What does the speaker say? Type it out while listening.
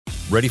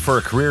Ready for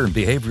a career in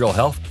behavioral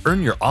health?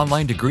 Earn your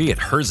online degree at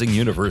Herzing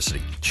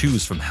University.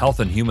 Choose from health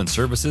and human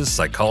services,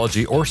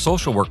 psychology, or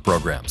social work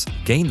programs.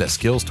 Gain the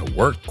skills to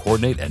work,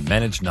 coordinate, and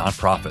manage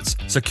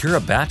nonprofits. Secure a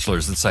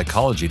bachelor's in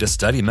psychology to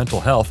study mental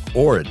health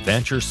or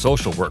advance your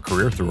social work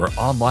career through our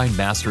online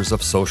Masters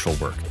of Social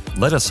Work.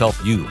 Let us help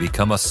you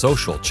become a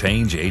social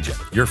change agent.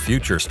 Your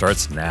future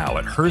starts now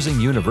at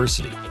Herzing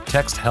University.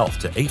 Text HEALTH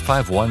to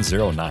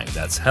 85109.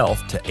 That's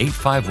HEALTH to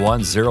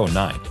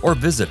 85109. Or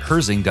visit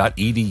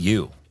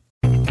herzing.edu.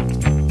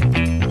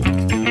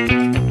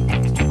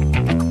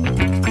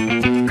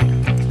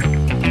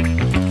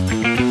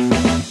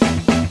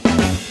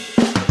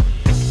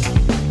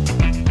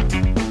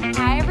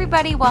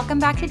 Welcome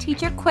back to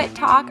Teacher Quit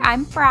Talk.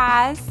 I'm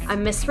Fraz.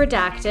 I'm Miss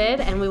Redacted,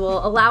 and we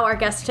will allow our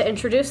guests to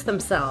introduce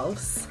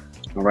themselves.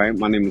 All right,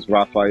 my name is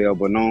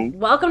Bonhomme.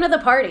 Welcome to the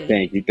party.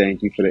 Thank you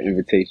for the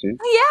invitation.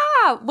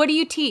 Yeah, what do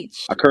you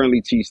teach? I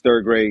currently teach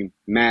third grade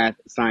math,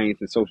 science,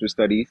 and social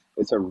studies.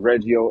 It's a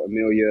Reggio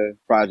Emilia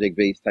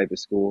project-based type of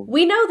school.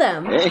 We know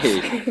them.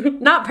 Hey.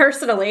 Not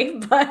personally,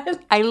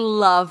 but... I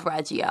love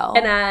Reggio.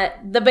 And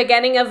at the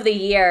beginning of the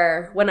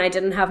year, when I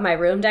didn't have my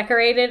room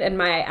decorated and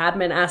my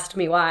admin asked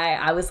me why,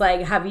 I was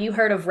like, have you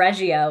heard of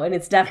Reggio? And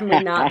it's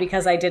definitely not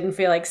because I didn't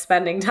feel like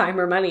spending time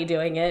or money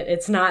doing it.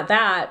 It's not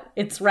that.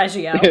 It's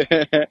Reggio.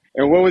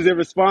 And what was their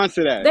response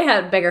to that? They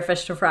had bigger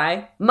fish to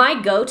fry.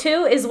 My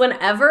go-to is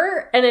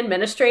whenever an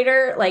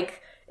administrator,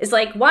 is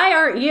like, why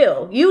aren't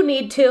you? You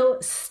need to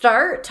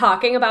start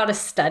talking about a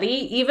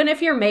study, even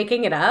if you're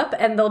making it up,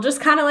 and they'll just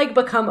kind of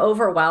become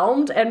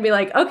overwhelmed and be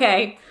like,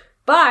 okay,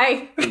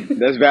 bye.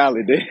 That's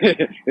valid.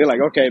 They're like,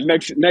 okay,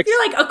 next.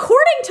 You're like,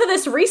 according to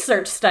this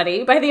research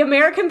study by the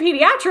American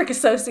Pediatric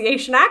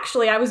Association,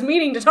 actually, I was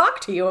meaning to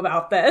talk to you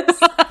about this.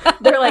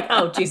 They're like,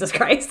 oh, Jesus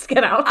Christ,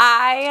 get out.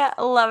 I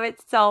love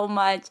it so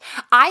much.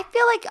 I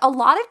feel like a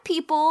lot of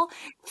people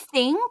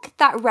think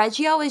that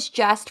Reggio is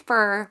just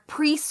for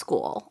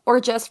preschool or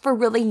just for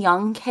really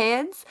young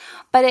kids,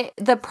 but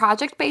the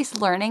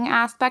project-based learning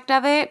aspect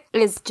of it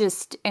is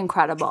just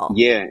incredible.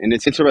 Yeah, and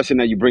it's interesting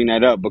that you bring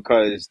that up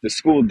because the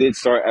school did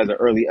start as an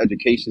early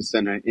education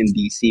center in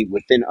DC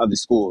within other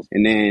schools.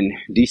 And then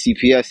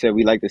DCPS said,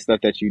 we like the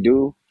stuff that you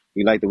do.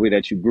 We like the way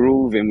that you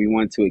groove, and we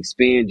want to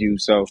expand you.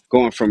 So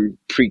going from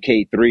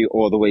pre-K 3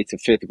 all the way to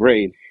 5th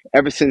grade,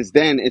 ever since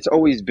then, it's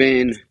always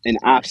been an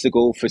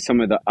obstacle for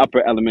some of the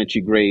upper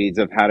elementary grades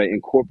of how to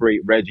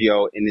incorporate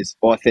Reggio in its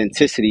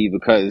authenticity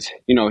because,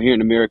 here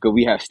in America,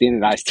 we have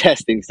standardized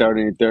testing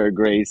starting in 3rd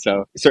grade.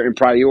 So certain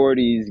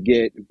priorities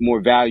get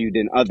more value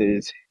than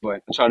others,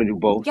 but I try to do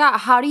both. Yeah.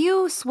 How do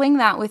you swing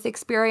that with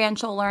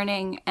experiential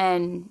learning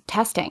and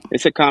testing?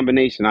 It's a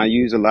combination. I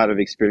use a lot of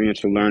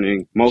experiential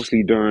learning,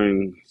 mostly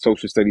during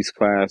social studies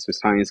class or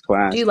science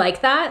class. Do you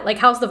like that?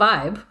 How's the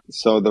vibe?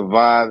 So the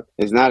vibe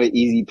is not an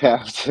easy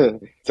path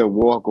to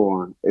walk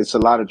on. It's a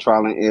lot of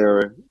trial and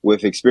error.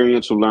 With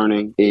experiential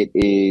learning, it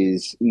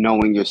is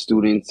knowing your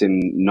students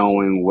and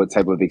knowing what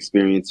type of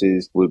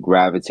experiences would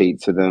gravitate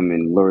to them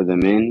and lure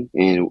them in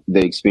and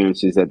the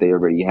experiences that they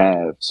already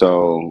have.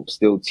 So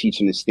still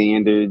teaching the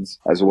standards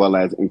as well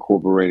as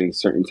incorporating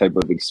certain type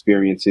of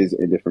experiences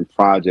in different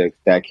projects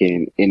that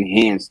can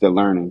enhance the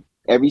learning.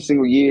 Every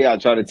single year, I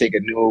try to take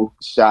a new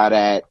shot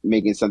at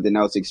making something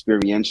else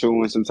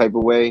experiential in some type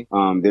of way.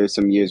 There's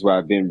some years where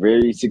I've been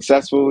very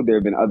successful. There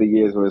have been other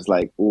years where it's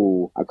like,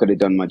 ooh, I could have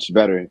done much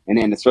better. And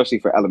then especially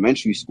for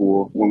elementary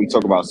school, when we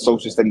talk about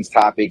social studies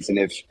topics, and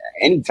if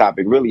any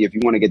topic, really, if you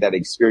want to get that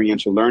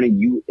experiential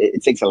learning,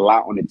 it takes a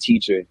lot on the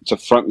teacher to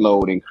front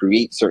load and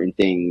create certain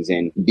things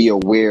and be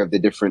aware of the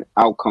different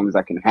outcomes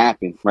that can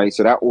happen, right?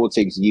 So that all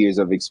takes years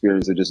of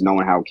experience of just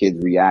knowing how kids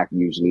react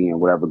usually in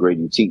whatever grade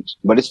you teach.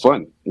 But it's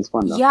fun. It's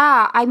fun though.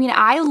 Yeah,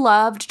 I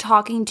loved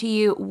talking to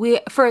you.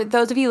 For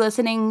those of you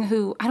listening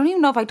who, I don't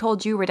even know if I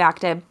told you,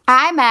 Redacted,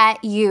 I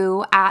met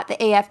you at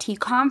the AFT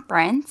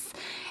conference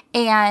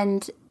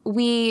and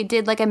we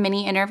did a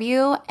mini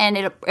interview and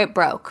it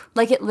broke.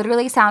 It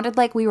literally sounded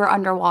like we were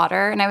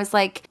underwater. And I was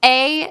like,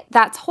 A,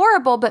 that's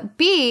horrible. But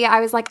B, I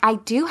was like, I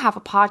do have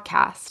a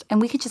podcast and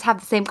we could just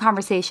have the same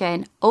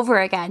conversation over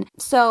again.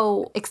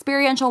 So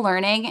experiential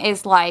learning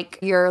is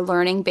you're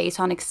learning based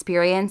on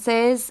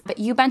experiences. But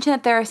you mentioned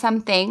that there are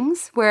some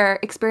things where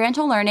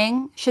experiential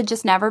learning should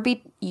just never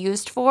be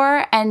used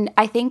for. And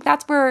I think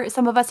that's where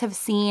some of us have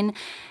seen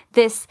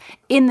this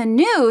in the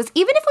news,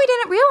 even if we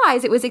didn't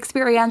realize it was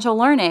experiential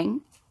learning.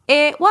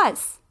 It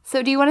was.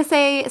 So do you want to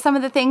say some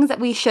of the things that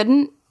we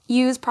shouldn't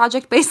use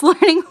project-based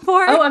learning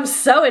for? Oh, I'm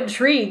so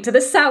intrigued.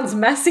 This sounds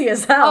messy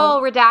as hell.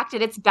 Oh,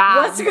 Redacted. It's bad.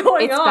 What's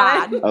going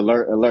on? Bad.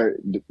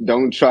 Alert.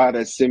 Don't try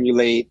to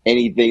simulate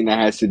anything that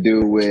has to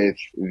do with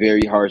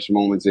very harsh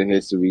moments in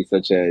history,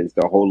 such as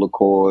the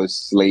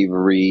Holocaust,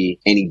 slavery,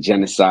 any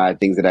genocide,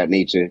 things of that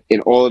nature.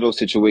 In all of those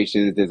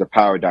situations, there's a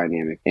power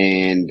dynamic.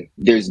 And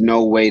there's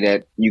no way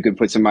that you can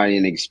put somebody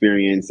in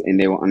experience and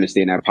they will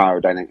understand that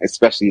power dynamic,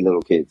 especially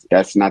little kids.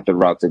 That's not the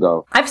route to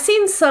go. I've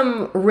seen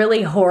some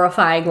really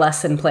horrifying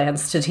lesson plans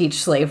plans to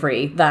teach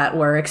slavery that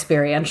were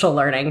experiential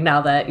learning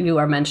now that you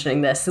are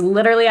mentioning this.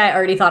 Literally, I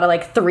already thought of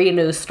like 3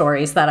 news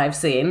stories that I've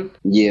seen.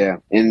 Yeah.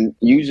 And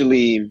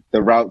usually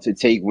the route to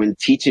take when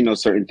teaching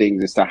those certain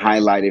things is to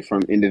highlight it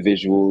from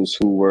individuals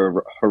who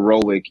were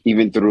heroic,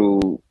 even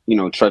through,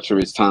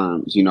 treacherous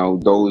times,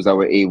 those that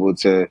were able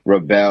to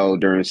rebel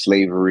during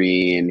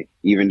slavery and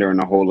even during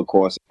the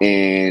Holocaust,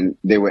 and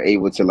they were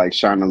able to like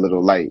shine a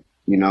little light,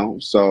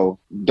 so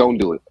don't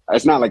do it.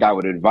 It's not like I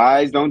would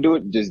advise don't do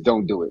it, just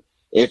don't do it.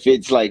 If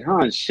it's like,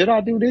 should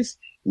I do this?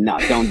 No,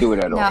 don't do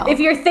it at all. If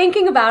you're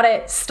thinking about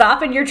it,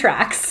 stop in your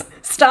tracks.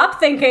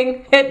 Stop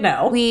thinking, hit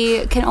no.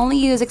 We can only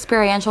use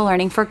experiential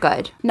learning for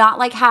good, not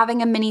like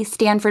having a mini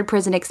Stanford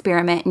prison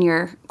experiment in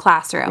your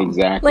classroom.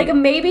 Exactly. Like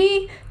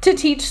maybe to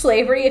teach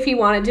slavery, if you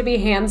wanted to be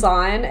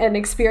hands-on and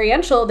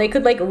experiential, they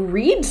could like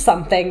read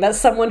something that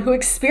someone who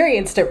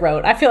experienced it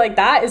wrote. I feel like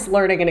that is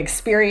learning an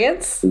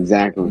experience.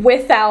 Exactly.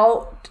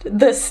 Without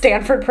the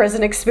Stanford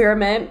prison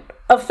experiment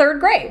of 3rd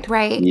grade.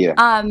 Right. Yeah.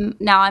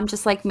 Now I'm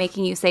just like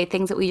making you say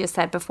things that we just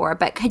said before,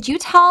 but could you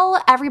tell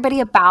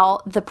everybody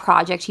about the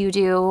project you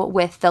do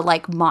with the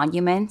like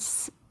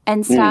monuments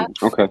and stuff?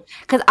 Okay.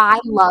 Because I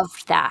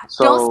loved that.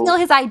 Don't steal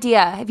his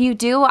idea. If you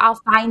do, I'll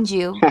find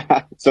you.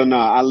 So no,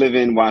 I live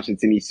in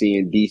Washington, D.C.,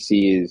 and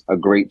D.C. is a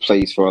great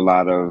place for a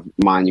lot of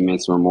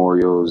monuments,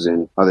 memorials,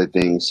 and other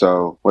things.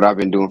 So what I've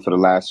been doing for the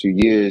last few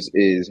years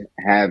is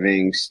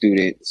having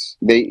students,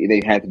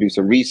 they had to do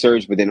some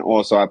research, but then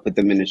also I put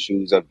them in the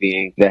shoes of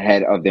being the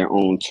head of their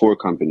own tour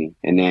company.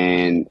 And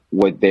then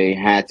what they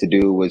had to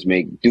do was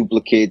make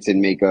duplicates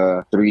and make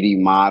a 3D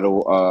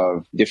model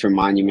of different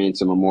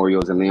monuments and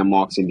memorials and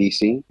landmarks in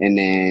DC. And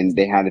then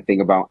they had to think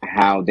about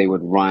how they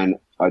would run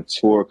a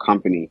tour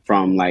company,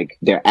 from like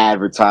their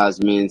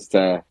advertisements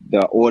to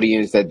the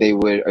audience that they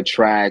would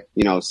attract.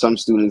 Some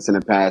students in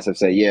the past have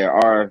said, yeah,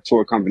 our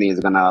tour company is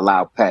going to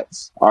allow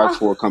pets. Our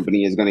tour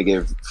company is going to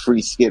give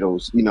free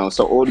Skittles,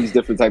 so all these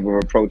different type of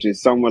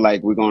approaches. Some were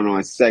like, we're going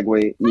on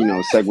Segway,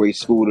 Segway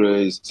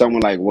scooters. Some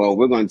were like, well,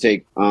 we're going to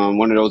take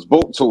one of those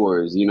boat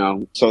tours,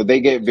 so they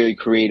get very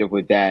creative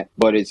with that.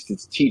 But it's to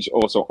teach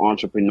also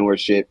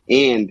entrepreneurship.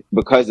 And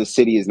because the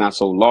city is not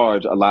so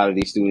large, a lot of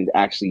these students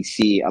actually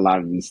see a lot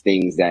of these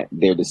things that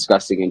they're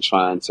discussing and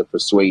trying to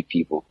persuade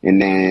people.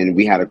 And then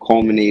we had a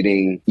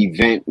culminating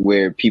event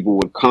where people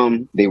would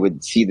come, they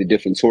would see the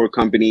different tour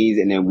companies,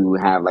 and then we would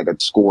have like a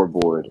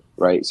scoreboard,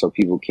 right? So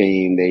people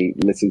came, they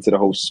listened to the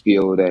whole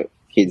spiel that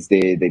kids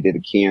did. They did a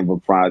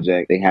Canva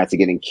project. They had to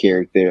get in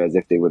character as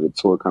if they were the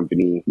tour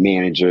company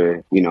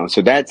manager,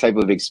 so that type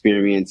of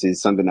experience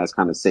is something that's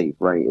kind of safe,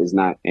 right? It's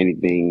not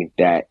anything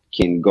that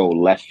can go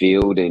left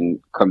field and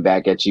come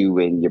back at you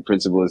and your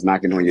principal is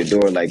knocking on your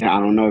door like, I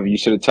don't know if you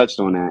should have touched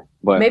on that.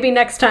 But maybe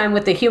next time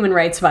with the human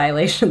rights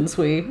violations,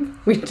 we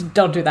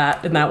don't do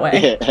that in that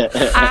way.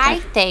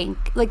 I think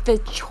like the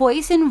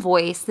choice and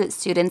voice that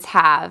students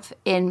have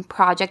in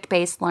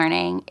project-based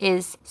learning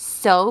is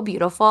so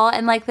beautiful.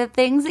 And like the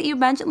things that you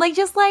mentioned, like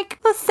just like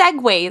the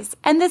Segways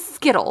and the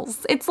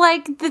Skittles, it's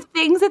like the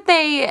things that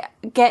they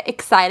get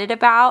excited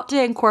about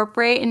to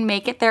incorporate and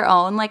make it their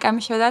own. Like, I'm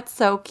sure that's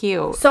so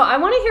cute. So I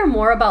want to hear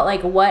more about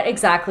like what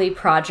exactly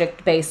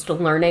project-based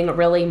learning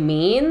really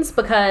means,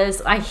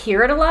 because I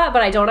hear it a lot,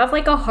 but I don't have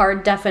like a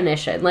hard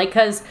definition. Like,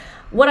 because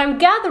what I'm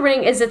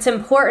gathering is it's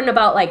important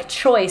about like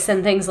choice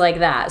and things like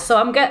that. So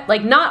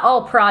like not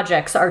all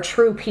projects are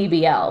true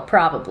PBL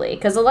probably,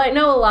 because I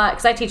know a lot,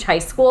 because I teach high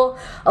school,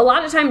 a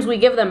lot of times we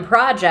give them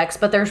projects,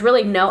 but there's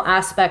really no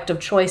aspect of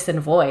choice and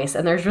voice,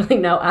 and there's really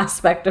no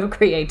aspect of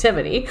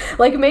creativity.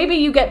 Like maybe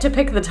you get to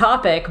pick the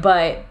topic,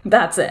 but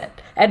that's it.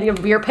 And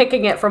you're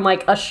picking it from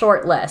like a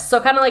short list. So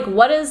kind of like,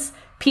 what does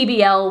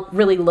PBL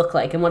really look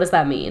like, and what does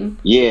that mean?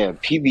 Yeah,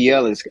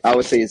 PBL is, I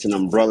would say it's an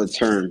umbrella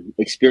term.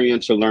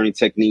 Experiential learning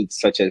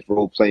techniques such as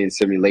role play and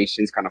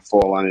simulations kind of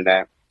fall under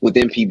that.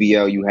 Within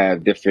PBL, you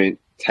have different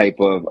type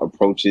of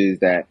approaches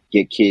that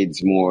get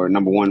kids more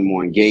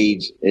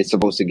engaged. It's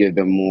supposed to give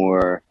them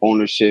more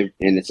ownership,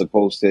 and it's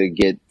supposed to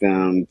get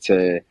them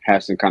to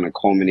have some kind of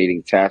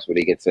culminating task where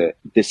they get to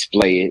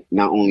display it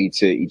not only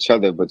to each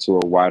other, but to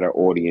a wider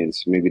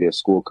audience, maybe their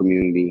school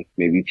community,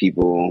 maybe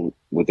people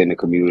within the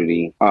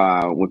community.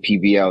 With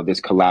PBL, there's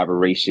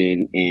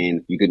collaboration,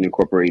 and you can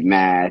incorporate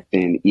math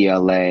and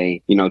ELA.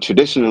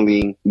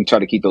 Traditionally, we try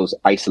to keep those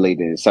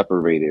isolated and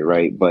separated,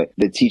 right? But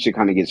the teacher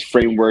kind of gets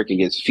framework and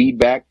gets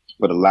feedback,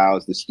 but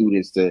allows the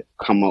students to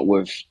come up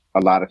with a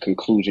lot of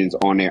conclusions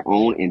on their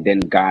own and then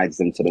guides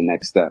them to the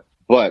next step.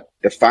 But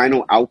the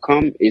final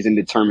outcome isn't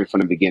determined from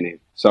the beginning.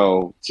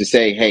 So to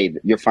say, hey,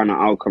 your final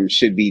outcome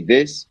should be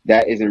this,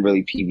 that isn't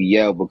really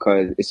PBL,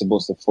 because it's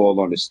supposed to fall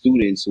on the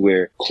students,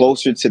 where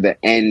closer to the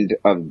end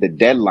of the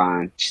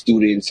deadline,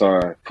 students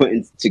are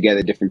putting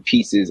together different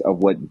pieces of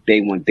what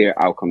they want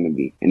their outcome to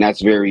be. And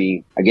that's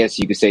very, I guess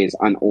you could say, it's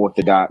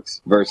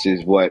unorthodox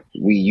versus what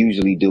we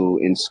usually do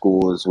in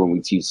schools when we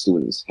teach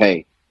students.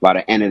 Hey, by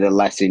the end of the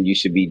lesson, you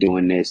should be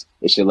doing this.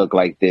 It should look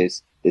like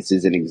this. This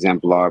is an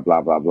exemplar, blah,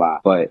 blah, blah.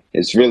 But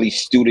it's really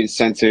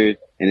student-centered,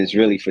 and it's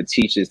really for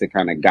teachers to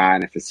kind of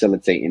guide and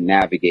facilitate and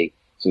navigate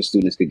so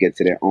students could get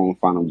to their own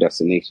final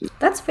destination.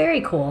 That's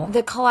very cool.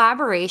 The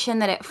collaboration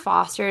that it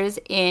fosters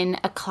in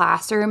a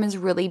classroom is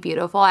really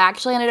beautiful. I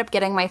actually ended up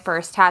getting my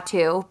first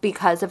tattoo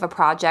because of a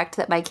project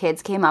that my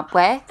kids came up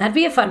with. That'd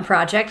be a fun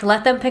project.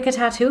 Let them pick a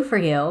tattoo for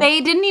you.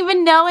 They didn't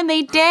even know, and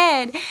they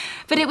did.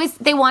 But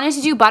they wanted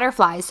to do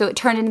butterflies, so it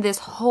turned into this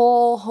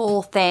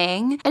whole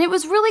thing. And it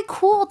was really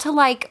cool to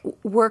like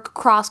work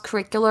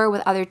cross-curricular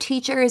with other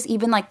teachers,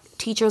 even like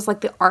teachers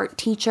like the art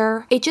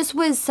teacher. It just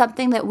was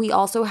something that we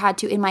also had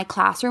to, in my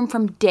classroom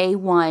from day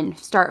one,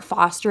 start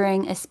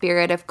fostering a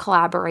spirit of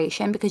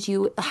collaboration, because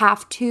you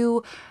have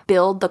to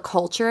build the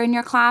culture in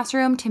your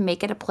classroom to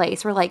make it a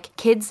place where like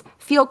kids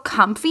feel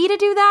comfy to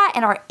do that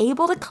and are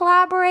able to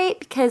collaborate.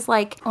 Because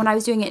like when I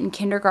was doing it in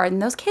kindergarten,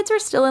 those kids are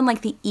still in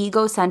like the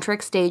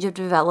egocentric stage of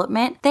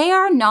development. They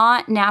are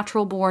not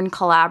natural born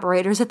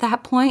collaborators at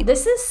that point.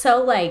 This is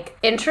so like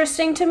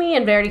interesting to me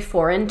and very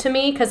foreign to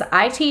me, because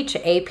I teach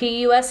AP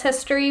US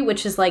history,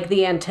 which is like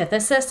the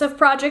antithesis of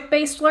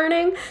project-based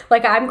learning.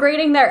 Like I'm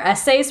grading their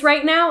essays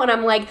right now, and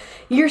I'm like,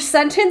 your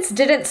sentence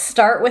didn't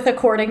start with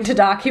according to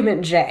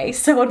document J,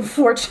 so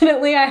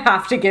unfortunately I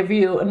have to give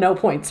you no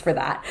points for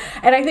that.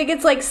 And I think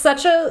it's like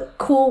such a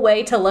cool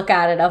way to look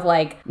at it, of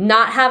like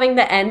not having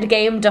the end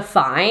game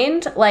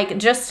defined. Like,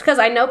 just because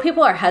I know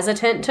people are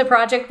hesitant to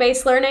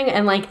project-based learning,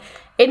 and like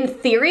in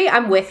theory,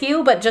 I'm with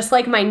you, but just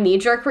like my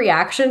knee-jerk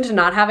reaction to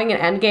not having an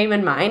end game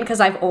in mind, because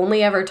I've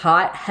only ever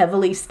taught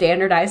heavily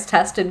standardized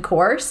tested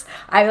course,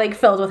 I like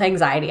filled with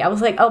anxiety. I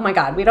was like, oh my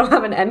God, we don't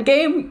have an end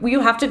game.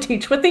 You have to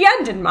teach with the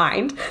end in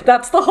mind.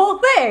 That's the whole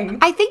thing.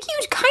 I think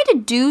you kind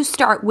of do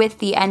start with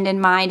the end in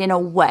mind in a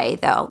way,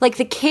 though. Like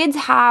the kids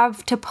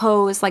have to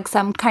pose like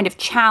some kind of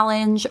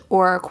challenge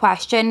or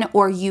question,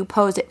 or you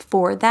pose it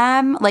for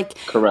them. Like,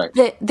 correct.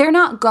 They're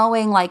not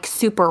going like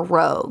super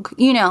rogue,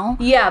 you know?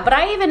 Yeah, but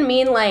I even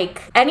mean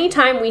like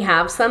anytime we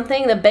have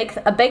something, a big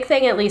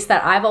thing at least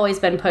that I've always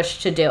been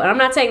pushed to do, and I'm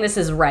not saying this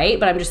is right,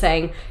 but I'm just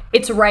saying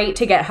it's right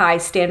to get high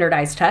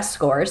standardized test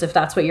scores if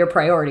that's what your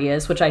priority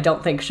is, which I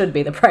don't think should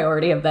be the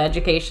priority of the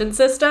education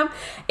system,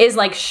 is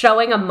like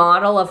showing a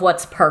model of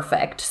what's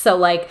perfect. So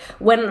like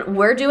when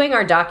we're doing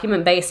our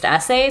document-based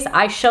essays,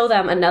 I show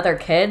them another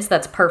kid's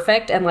that's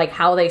perfect and like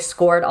how they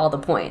scored all the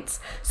points.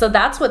 So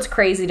that's what's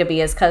crazy to me,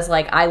 is because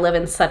like I live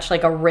in such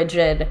like a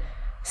rigid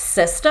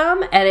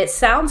system, and it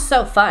sounds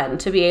so fun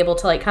to be able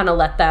to like kind of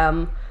let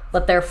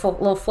their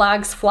little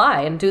flags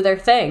fly and do their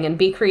thing and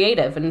be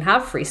creative and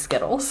have free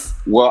Skittles.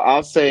 Well,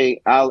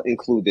 I'll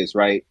include this,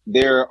 right?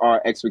 There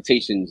are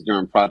expectations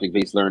during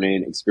project-based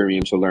learning,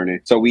 experiential learning.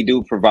 So we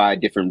do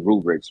provide different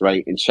rubrics,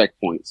 right? And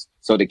checkpoints.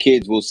 So the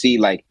kids will see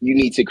like, you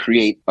need to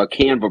create a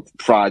Canva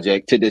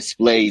project to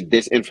display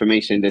this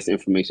information, this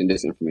information,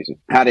 this information.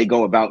 How they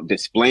go about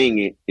displaying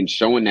it and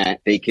showing that,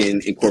 they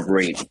can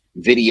incorporate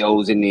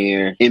videos in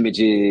there,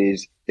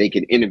 images, they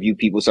can interview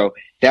people. So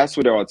that's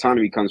where their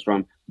autonomy comes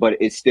from. But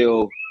it's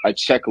still a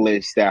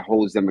checklist that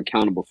holds them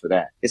accountable for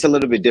that. It's a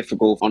little bit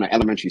difficult on the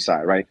elementary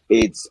side, right?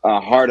 It's a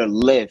harder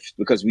lift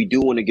because we do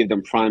want to give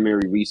them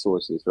primary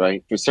resources,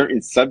 right? For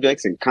certain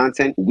subjects and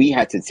content, we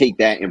had to take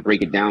that and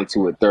break it down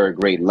to a third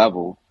grade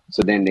level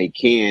so then they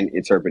can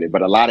interpret it.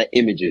 But a lot of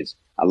images,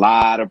 a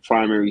lot of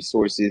primary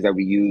sources that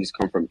we use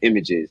come from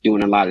images,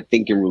 doing a lot of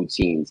thinking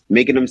routines,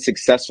 making them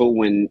successful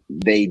when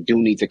they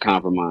do need to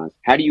compromise.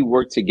 How do you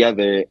work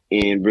together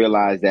and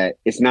realize that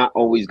it's not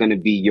always going to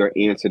be your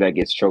answer that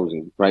gets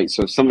chosen, right?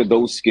 So some of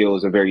those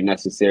skills are very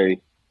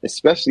necessary,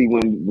 especially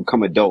when we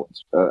become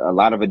adults. A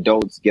lot of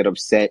adults get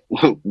upset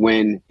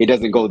when it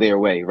doesn't go their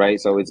way, right?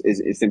 So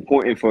it's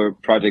important for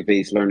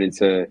project-based learning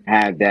to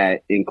have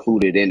that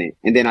included in it.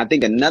 And then I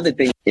think another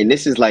thing, and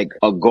this is like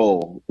a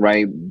goal,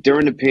 right?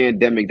 During the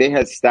pandemic, they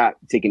had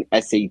stopped taking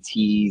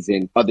SATs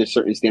and other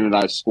certain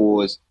standardized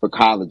scores for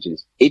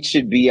colleges. It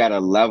should be at a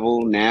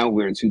level now,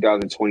 we're in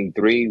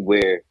 2023,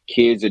 where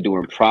kids are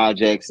doing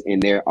projects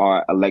and there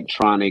are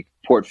electronic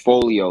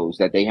portfolios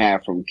that they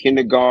have from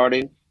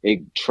kindergarten.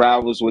 It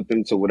travels with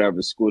them to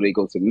whatever school they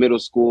go to, middle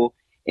school.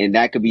 And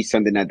that could be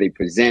something that they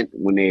present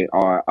when they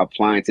are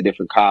applying to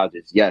different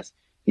colleges. Yes,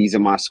 these are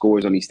my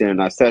scores on these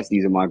standardized tests.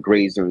 These are my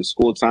grades during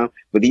school time.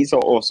 But these are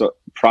also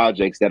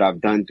projects that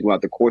I've done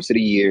throughout the course of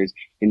the years.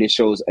 And this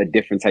shows a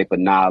different type of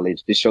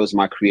knowledge. This shows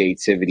my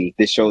creativity.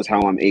 This shows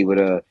how I'm able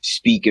to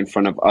speak in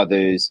front of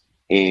others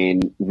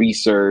and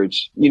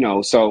research,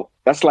 so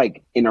that's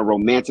like in a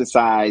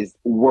romanticized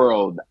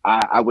world.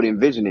 I would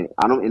envision it.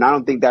 I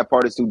don't think that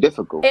part is too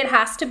difficult. It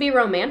has to be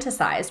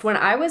romanticized. When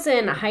I was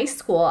in high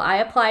school, I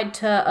applied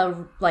to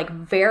a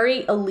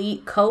very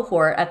elite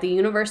cohort at the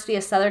University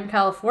of Southern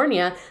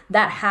California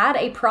that had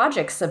a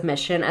project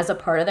submission as a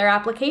part of their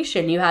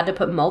application. You had to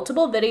put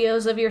multiple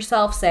videos of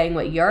yourself saying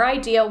what your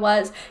idea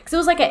was, because it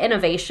was like an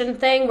innovation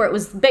thing where it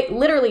was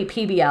literally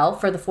PBL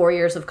for the 4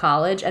 years of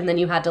college, and then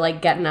you had to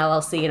like get an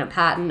LLC and a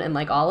patent and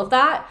like all of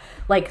that.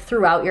 like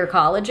throughout your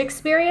college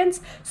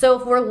experience. So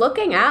if we're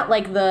looking at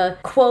like the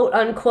quote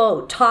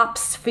unquote top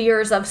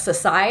spheres of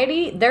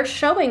society, they're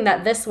showing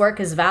that this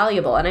work is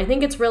valuable. And I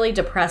think it's really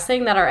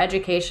depressing that our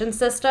education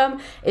system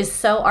is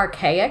so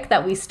archaic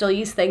that we still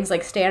use things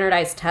like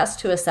standardized tests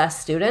to assess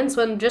students,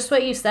 when just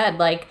what you said,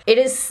 like it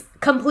is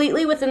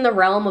completely within the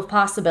realm of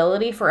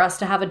possibility for us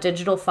to have a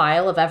digital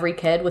file of every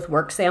kid with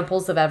work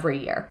samples of every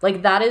year.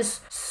 Like that is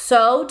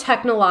so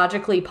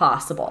technologically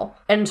possible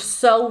and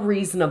so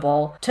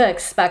reasonable to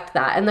expect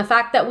that. And the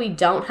fact that we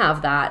don't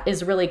have that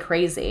is really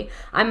crazy.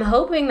 I'm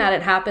hoping that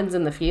it happens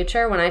in the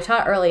future. When I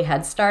taught early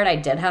Head Start, I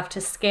did have to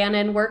scan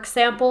in work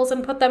samples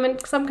and put them in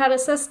some kind of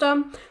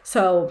system.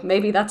 So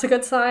maybe that's a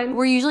good sign.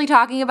 We're usually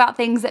talking about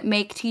things that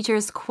make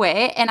teachers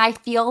quit. And I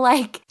feel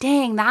like,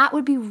 dang, that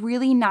would be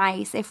really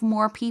nice if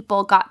more people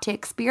got to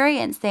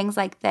experience things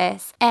like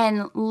this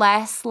and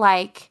less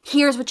like,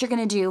 here's what you're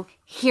going to do,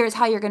 here's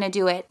how you're going to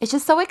do it. It's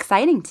just so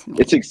exciting to me.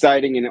 It's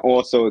exciting, and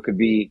also it could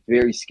be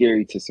very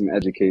scary to some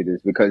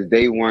educators because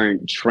they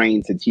weren't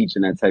trained to teach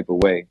in that type of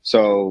way.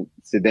 So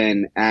to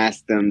then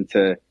ask them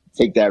to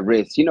take that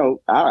risk,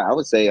 I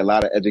would say a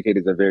lot of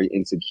educators are very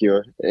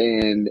insecure,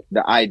 and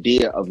the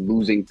idea of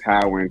losing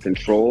power and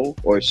control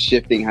or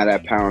shifting how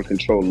that power and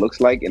control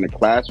looks like in a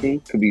classroom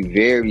could be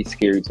very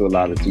scary to a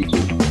lot of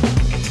teachers.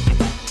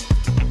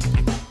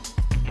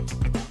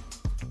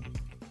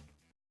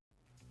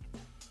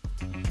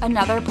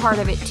 Another part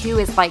of it too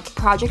is like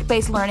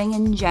project-based learning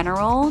in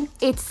general.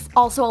 It's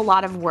also a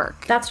lot of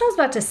work. That's what I was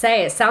about to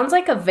say. It sounds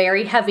like a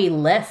very heavy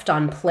lift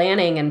on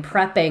planning and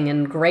prepping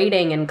and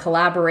grading and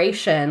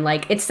collaboration.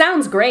 Like it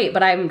sounds great,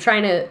 but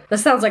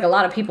this sounds like a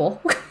lot of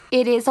people.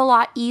 It is a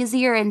lot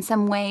easier in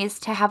some ways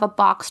to have a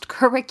boxed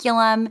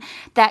curriculum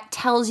that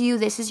tells you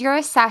this is your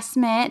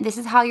assessment, this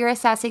is how you're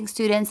assessing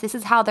students, this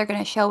is how they're going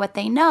to show what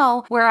they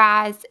know,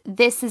 whereas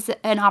this is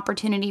an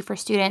opportunity for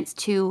students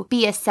to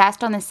be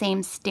assessed on the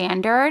same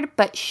standard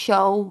but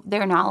show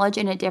their knowledge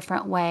in a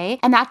different way.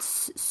 And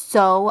that's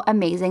so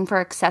amazing for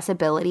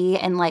accessibility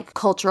and like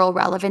cultural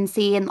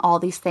relevancy and all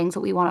these things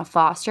that we want to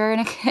foster in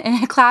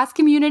a class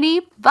community.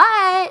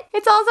 But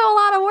it's also a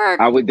lot of work.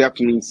 I would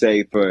definitely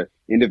say for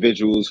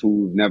individuals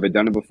who've never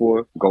done it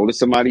before, go to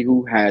somebody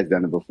who has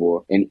done it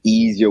before and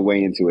ease your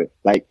way into it.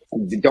 Like,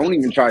 don't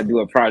even try to do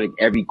a project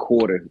every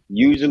quarter.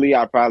 Usually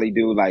I probably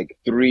do like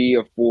 3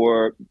 or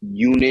 4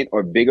 unit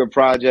or bigger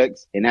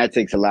projects, and that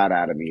takes a lot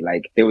out of me.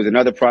 Like, there was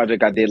another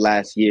project I did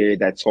last year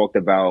that talked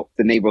about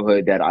the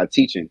neighborhood that I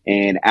teach in.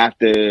 And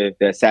after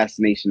the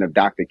assassination of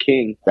Dr.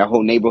 King, that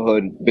whole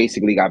neighborhood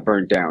basically got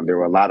burnt down. There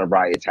were a lot of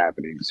riots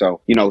happening.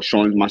 So,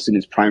 showing my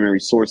students primary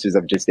sources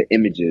of just the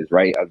images,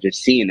 right? Of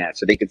just seeing that.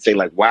 So they could say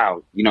like,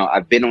 wow,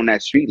 I've been on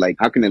that street. Like,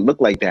 how can it look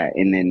like that?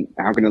 And then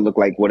how can it look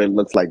like what it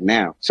looks like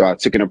now? So I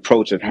took an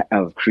approach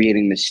of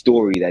creating the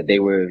story that they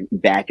were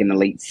back in the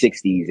late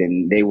 60s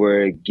and they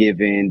were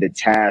given the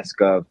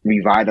task of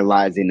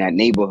revitalizing that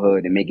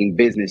neighborhood and making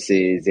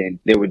businesses. And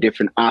there were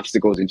different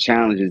obstacles and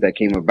challenges that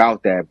came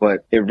about that.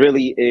 But it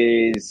really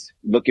is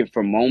looking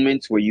for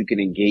moments where you can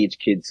engage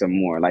kids some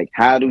more. Like,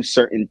 how do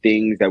certain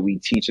things that we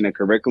teach in a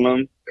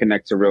curriculum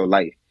connect to real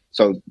life?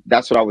 So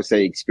that's what I would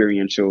say,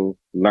 experiential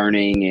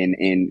learning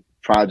and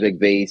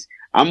project-based.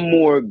 I'm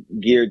more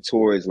geared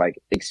towards like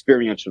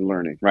experiential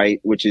learning, right?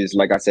 Which is,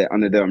 like I said,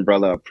 under the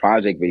umbrella of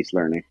project-based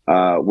learning,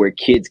 where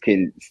kids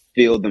can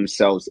feel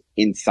themselves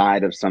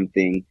inside of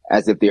something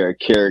as if they're a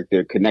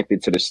character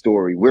connected to the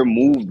story. We're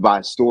moved by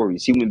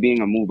stories. Human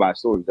beings are moved by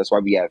stories. That's why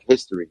we have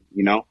history,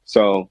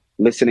 So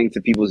listening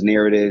to people's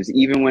narratives,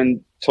 even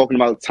when talking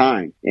about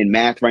time. In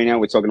math right now,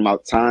 we're talking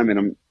about time,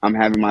 and I'm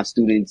having my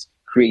students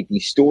create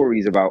these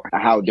stories about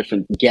how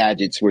different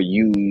gadgets were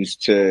used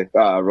to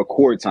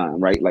record time,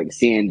 right? Like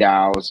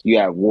sundials, you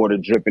have water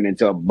dripping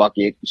into a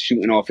bucket,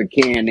 shooting off a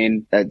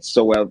cannon at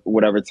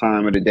whatever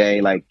time of the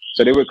day. Like,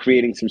 so they were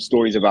creating some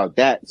stories about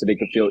that so they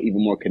could feel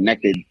even more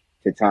connected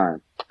to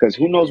time. Because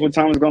who knows what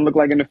time is going to look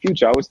like in the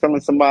future. I was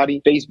telling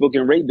somebody, Facebook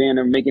and Ray-Ban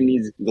are making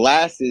these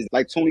glasses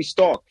like Tony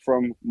Stark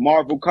from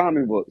Marvel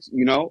comic books,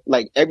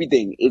 like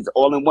everything is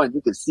all in one.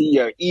 You can see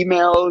your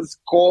emails,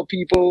 call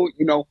people,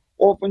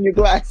 off on your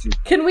glasses.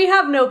 Can we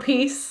have no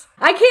peace?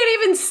 I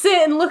can't even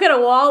sit and look at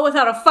a wall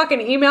without a fucking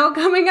email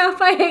coming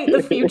up. I hate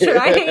the future.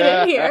 I hate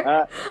it here.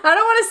 I don't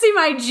want to see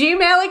my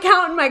Gmail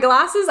account in my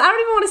glasses. I don't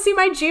even want to see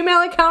my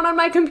Gmail account on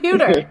my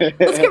computer.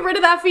 Let's get rid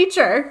of that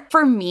feature.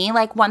 For me,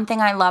 like, one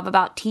thing I love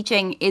about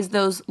teaching is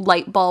those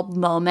light bulb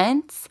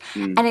moments.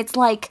 And it's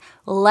like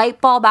light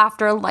bulb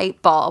after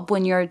light bulb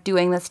when you're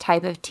doing this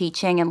type of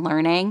teaching and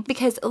learning.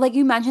 Because like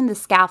you mentioned, the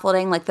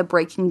scaffolding, like the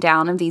breaking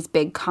down of these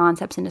big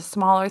concepts into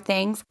smaller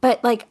things.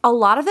 But like a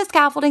lot of the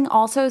scaffolding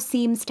also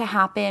seems to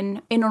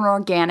happen in an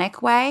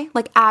organic way.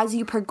 Like as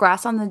you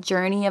progress on the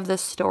journey of the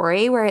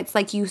story, where it's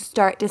like you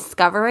start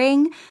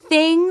discovering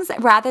things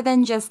rather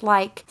than just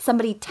like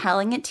somebody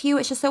telling it to you.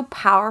 It's just so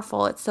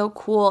powerful. It's so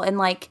cool. And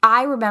like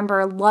I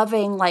remember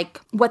loving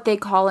like what they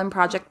call in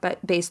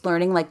project-based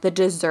learning, like the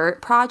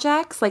dessert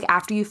projects. Like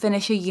after you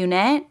finish a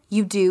unit,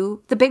 you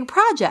do the big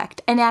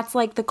project. And that's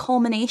like the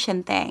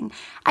culmination thing.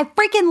 I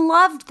freaking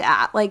loved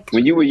that. Like,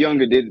 when you were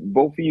younger, did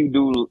both of you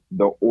do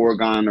the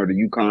Oregon or the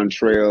Yukon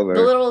Trail? Or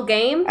The little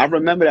game? I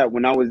remember that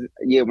when I was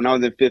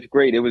in fifth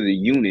grade, it was a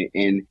unit,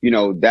 and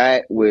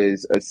that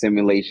was a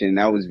simulation.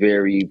 That was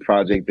very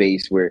project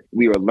based, where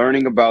we were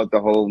learning about the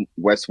whole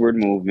westward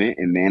movement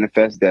and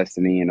manifest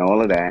destiny and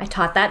all of I that.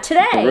 taught that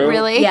today.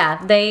 Really?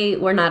 Yeah, they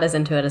were not as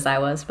into it as I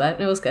was, but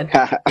it was good.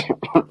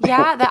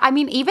 yeah, I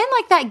mean, even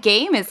like that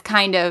game is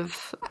kind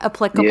of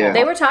applicable. Yeah.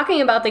 They were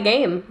talking about the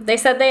game. They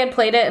said they had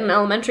played it in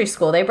elementary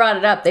school. They brought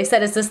it up. They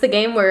said, "Is this the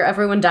game where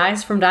everyone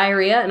dies from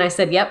diarrhea?" And I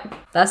said, "Yep,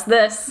 that's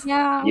this."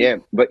 Yeah. Yeah,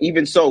 but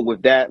even so,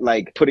 with that,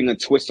 like putting a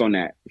twist on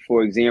that.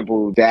 For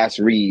example, Bass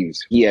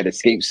Reeves, he had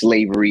escaped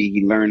slavery.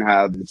 He learned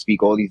how to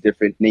speak all these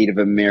different Native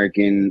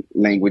American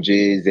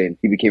languages, and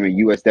he became a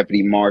U.S.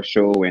 Deputy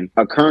Marshal. And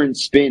a current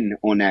spin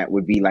on that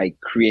would be like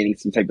creating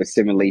some type of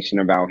simulation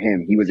about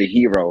him. He was a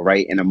hero,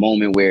 right? In a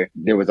moment where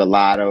there was a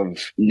lot of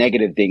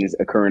negative things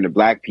occurring to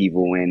Black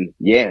people. And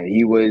yeah,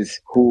 he was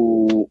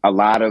who a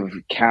lot of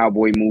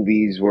cowboy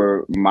movies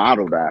were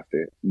modeled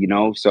after,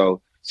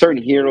 So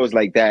certain heroes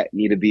like that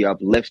need to be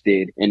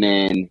uplifted, and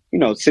then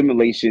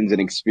simulations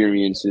and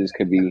experiences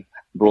could be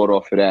brought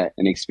off of that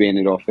and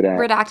expanded off of that.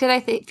 Redacted, I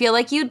feel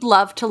like you'd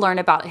love to learn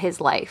about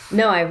his life.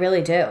 No, I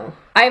really do.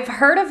 I've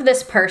heard of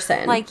this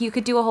person. Like, you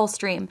could do a whole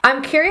stream.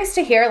 I'm curious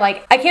to hear, I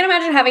can't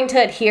imagine having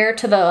to adhere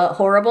to the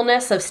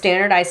horribleness of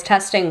standardized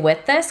testing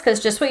with this, because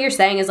just what you're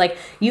saying is,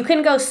 you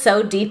can go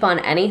so deep on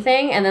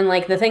anything, and then,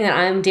 the thing that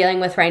I'm dealing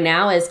with right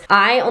now is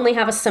I only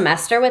have a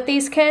semester with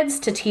these kids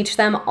to teach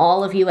them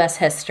all of U.S.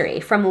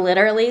 history, from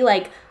literally,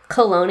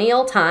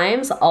 colonial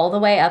times all the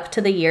way up to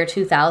the year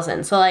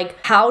 2000. So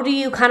how do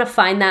you kind of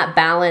find that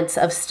balance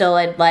of still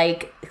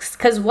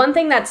because one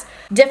thing that's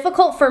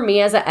difficult for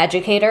me as an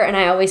educator, and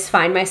I always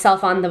find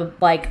myself on the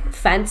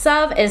fence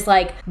of, is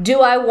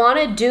do I want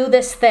to do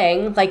this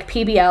thing like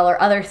PBL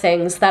or other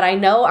things that I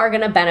know are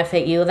going to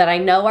benefit you, that I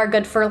know are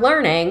good for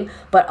learning,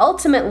 but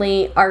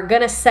ultimately are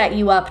going to set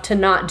you up to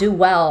not do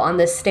well on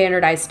this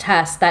standardized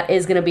test that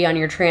is going to be on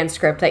your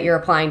transcript that you're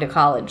applying to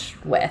college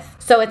with.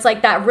 So it's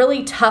that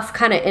really tough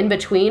kind of in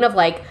between of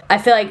I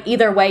feel like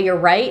either way you're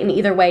right and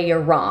either way you're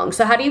wrong.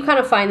 So how do you kind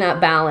of find that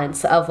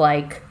balance of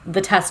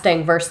the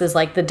testing versus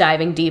the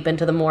diving deep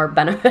into the more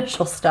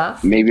beneficial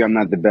stuff? Maybe I'm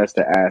not the best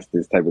to ask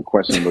this type of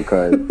question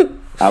because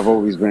I've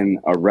always been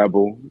a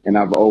rebel, and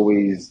I've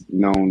always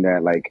known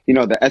that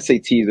the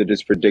SATs are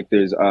just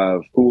predictors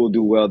of who will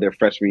do well their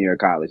freshman year of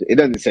college. It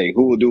doesn't say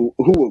who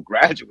will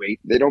graduate.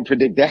 They don't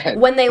predict that.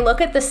 When they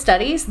look at the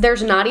studies,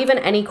 there's not even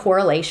any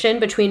correlation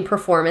between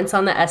performance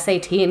on the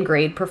SAT and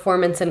grade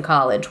performance in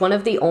college. One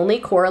of the only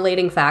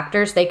correlating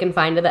factors they can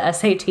find to the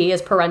SAT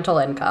is parental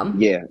income.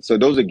 Yeah, so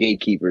those are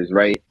gatekeepers,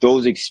 right?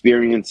 Those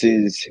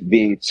experiences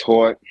being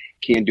taught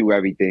can't do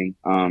everything.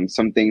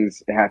 Some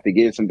things have to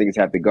give, some things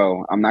have to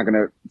go. I'm not going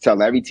to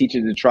tell every teacher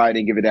to try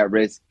to give it that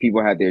risk.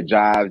 People have their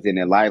jobs and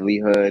their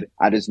livelihood.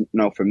 I just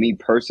know for me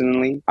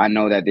personally, I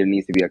know that there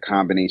needs to be a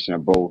combination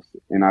of both.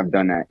 And I've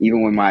done that.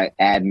 Even when my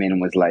admin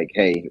was like,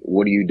 "Hey,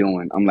 what are you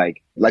doing?" I'm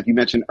like you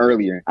mentioned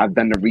earlier, I've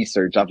done the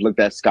research. I've looked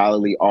at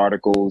scholarly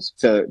articles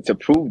to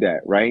prove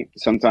that, right?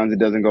 Sometimes it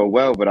doesn't go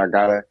well, but I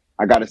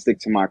gotta stick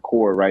to my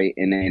core, right?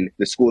 And then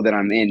the school that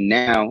I'm in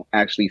now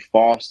actually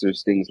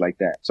fosters things like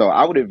that. So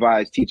I would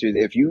advise teachers,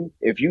 if you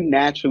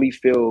naturally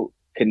feel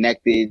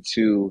connected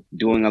to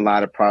doing a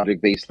lot of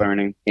project-based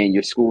learning and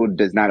your school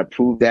does not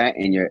approve that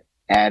and your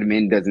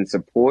admin doesn't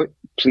support,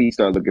 please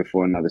start looking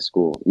for another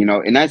school.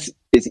 And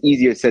it's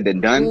easier said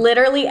than done.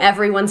 Literally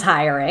everyone's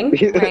hiring,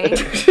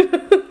 right?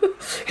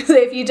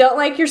 If you don't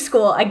like your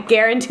school, I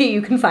guarantee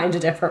you can find a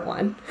different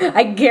one.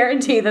 I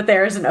guarantee that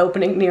there is an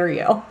opening near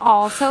you.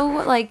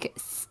 Also,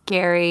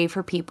 scary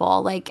for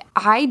people.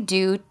 I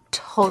do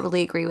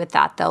totally agree with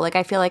that, though.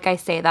 I feel like I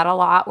say that a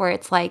lot, where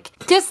it's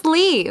just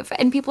leave.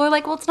 And people are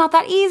like, well, it's not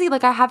that easy.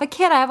 I have a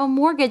kid, I have a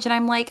mortgage. And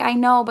I'm I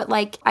know, but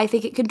I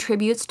think it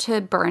contributes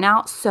to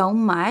burnout so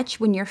much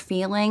when you're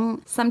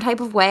feeling some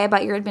type of way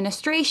about your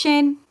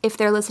administration, if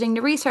they're listening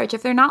to research,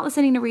 if they're not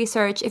listening to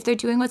research, if they're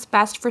doing what's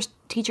best for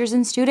teachers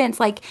and students.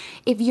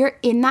 If you're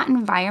in that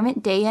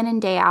environment day in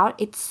and day out,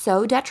 it's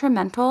so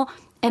detrimental.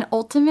 And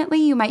ultimately,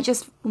 you might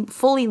just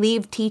fully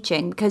leave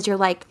teaching because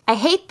you're I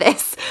hate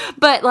this.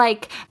 But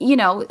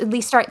at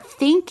least start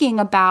thinking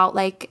about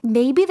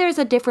maybe there's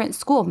a different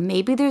school.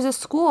 Maybe there's a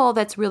school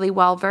that's really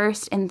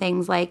well-versed in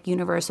things like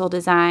universal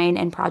design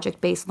and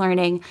project-based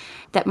learning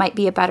that might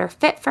be a better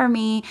fit for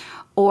me,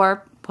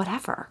 or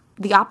whatever.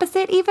 The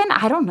opposite even?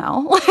 I don't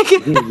know.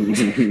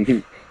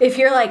 If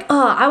you're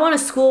I want a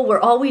school where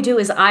all we do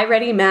is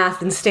iReady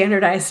math and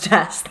standardized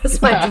tests.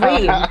 That's my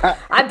dream.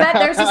 I bet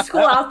there's a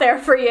school out there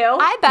for you.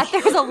 I bet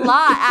there's a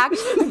lot,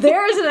 actually.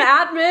 There's an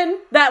admin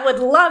that would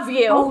love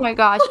you. Oh my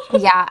gosh.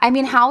 Yeah. I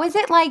mean, how is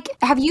it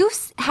have you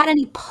had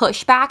any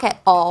pushback at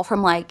all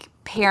from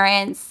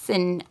parents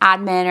and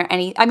admin or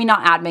any, I mean,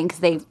 not admin because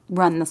they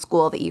run the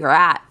school that you're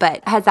at,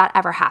 but has that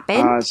ever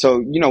happened?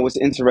 So, what's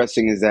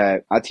interesting is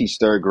that I teach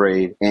third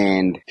grade,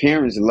 and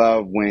parents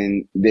love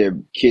when their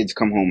kids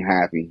come home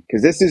happy.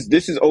 Because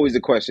this is always the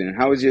question.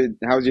 How was your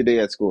day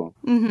at school?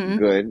 Mm-hmm.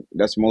 Good.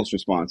 That's most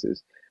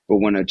responses. But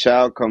when a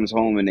child comes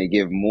home and they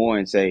give more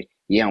and say,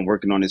 yeah, I'm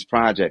working on this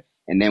project.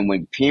 And then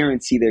when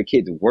parents see their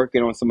kids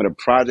working on some of the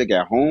project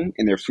at home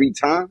in their free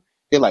time,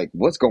 they're like,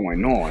 what's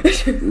going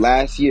on?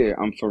 Last year,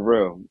 I'm for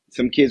real.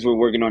 Some kids were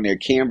working on their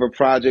Canva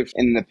projects,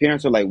 and the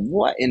parents were like,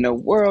 what in the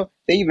world?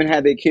 They even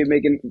had their kid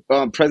making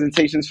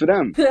presentations for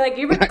them. They're like,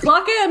 you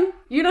clock in.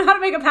 You know how to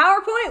make a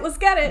PowerPoint? Let's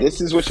get it. This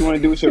is what you want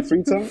to do with your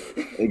free time?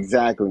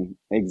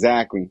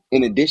 Exactly.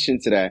 In addition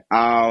to that,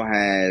 I'll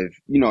have,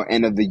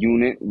 end of the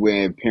unit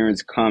where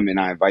parents come and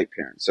I invite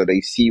parents. So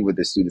they see what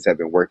the students have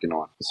been working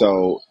on.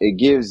 So it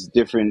gives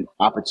different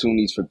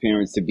opportunities for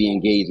parents to be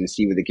engaged and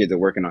see what the kids are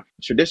working on.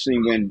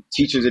 Traditionally, when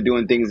teachers are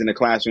doing things in the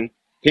classroom,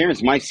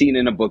 parents might see it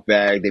in a book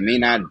bag. They may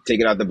not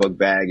take it out the book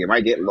bag. It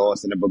might get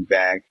lost in the book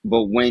bag.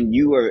 But when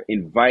you are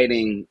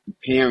inviting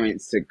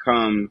parents to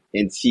come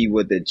and see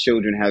what the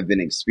children have been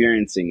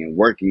experiencing and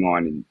working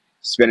on and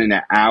spending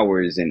their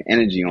hours and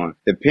energy on,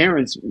 the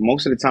parents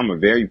most of the time are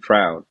very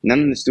proud.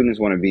 None of the students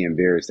want to be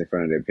embarrassed in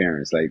front of their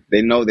parents. Like,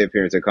 they know their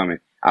parents are coming.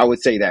 I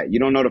would say that you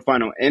don't know the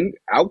final end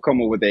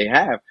outcome of what they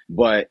have,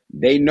 but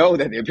they know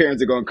that their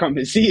parents are going to come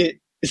and see it.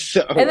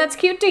 So. And that's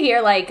cute to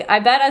hear. Like, I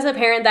bet as a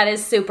parent that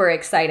is super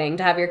exciting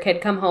to have your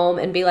kid come home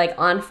and be like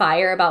on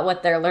fire about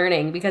what they're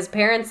learning, because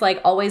parents like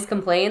always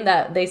complain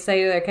that they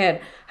say to their kid,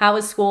 how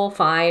was school?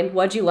 Fine.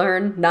 What'd you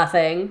learn?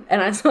 Nothing.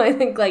 And so I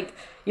think like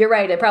you're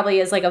right. It probably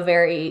is like a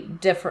very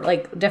different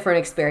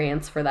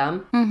experience for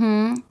them.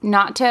 Mm-hmm.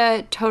 Not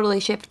to totally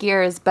shift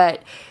gears,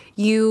 but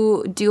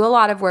you do a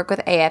lot of work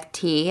with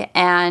AFT,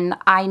 and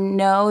I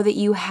know that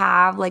you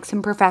have like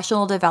some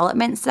professional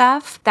development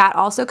stuff that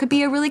also could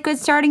be a really good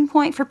starting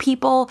point for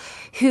people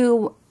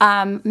who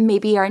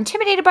maybe are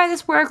intimidated by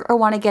this work or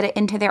want to get it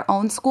into their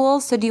own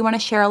schools. So do you want to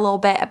share a little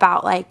bit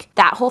about like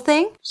that whole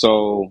thing?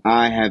 So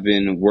I have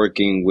been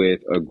working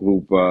with a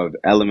group of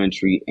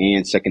elementary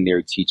and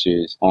secondary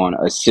teachers on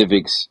a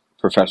civics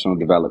professional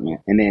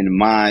development. And then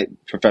my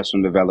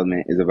professional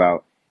development is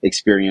about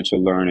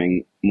experiential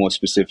learning, more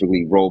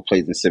specifically role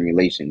plays and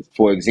simulations.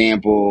 For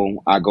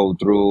example, I go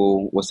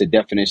through what's the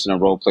definition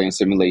of role play and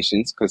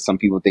simulations, because some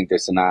people think they're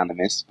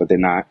synonymous, but they're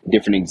not.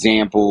 Different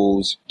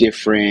examples,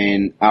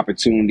 different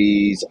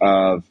opportunities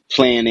of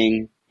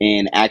planning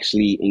and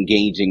actually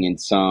engaging in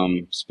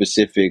some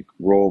specific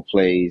role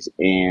plays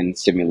and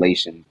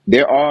simulation.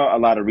 There are a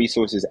lot of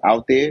resources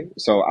out there,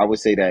 so I would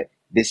say that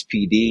this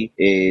PD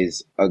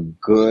is a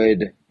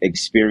good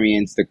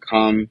experience to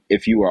come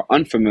if you are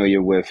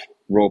unfamiliar with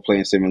role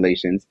playing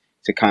simulations,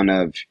 to kind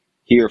of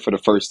hear for the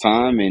first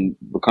time and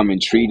become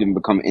intrigued and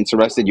become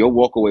interested. You'll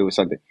walk away with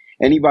something.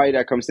 Anybody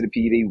that comes to the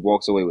PD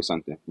walks away with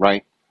something,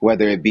 right?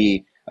 Whether it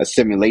be a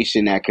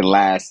simulation that can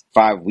last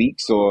 5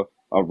 weeks or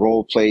a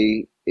role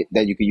play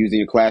that you can use in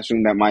your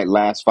classroom that might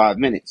last 5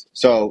 minutes.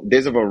 So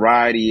there's a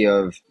variety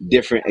of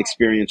different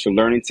experiential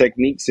learning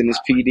techniques in this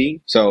PD.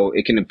 So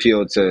it can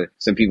appeal to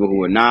some people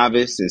who are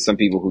novice and some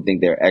people who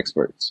think they're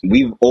experts.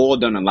 We've all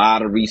done a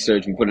lot of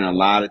research. We put in a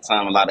lot of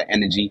time, a lot of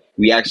energy.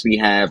 We actually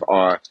have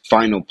our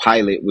final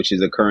pilot, which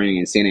is occurring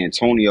in San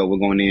Antonio. We're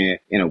going there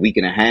in a week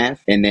and a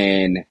half. And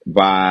then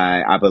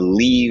I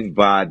believe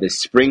by the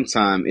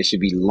springtime, it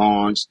should be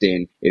launched.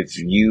 And if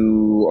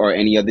you or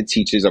any other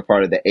teachers are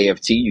part of the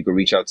AFT, you can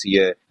reach out to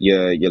your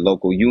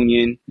local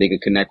union. They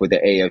could connect with the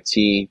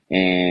AFT,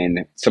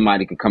 and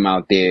somebody could come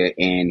out there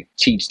and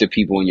teach the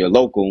people in your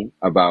local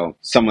about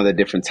some of the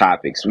different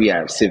topics. We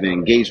have civic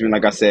engagement,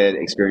 like I said,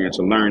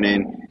 experiential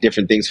learning,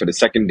 different things for the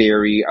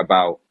secondary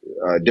about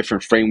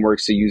different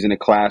frameworks to use in the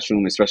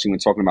classroom, especially when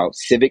talking about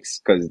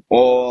civics, because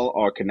all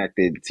are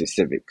connected to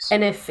civics.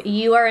 And if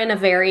you are in a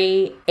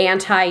very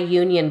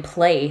anti-union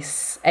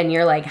place and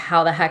you're like,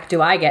 how the heck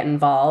do I get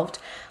involved?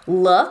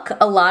 Look,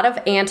 a lot of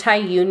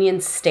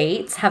anti-union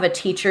states have a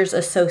teachers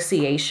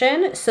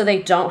association, so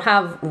they don't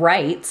have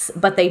rights,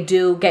 but they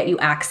do get you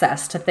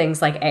access to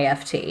things like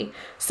AFT.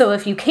 So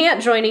if you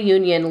can't join a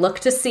union, look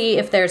to see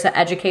if there's an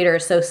educator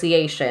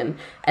association,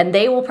 and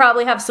they will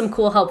probably have some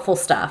cool, helpful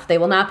stuff. They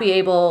will not be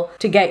able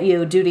to get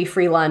you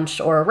duty-free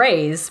lunch or a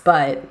raise,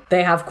 but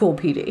they have cool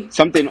PD.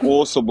 Something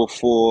also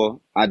before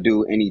I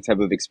do any type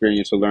of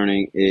experiential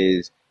learning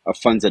is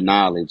funds of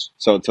knowledge.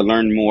 So to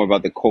learn more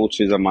about the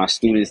cultures of my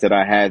students that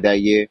I had that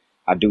year,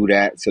 I do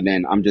that. So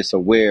then I'm just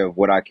aware of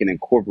what I can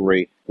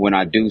incorporate when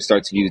I do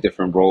start to use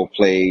different role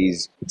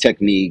plays,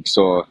 techniques,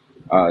 or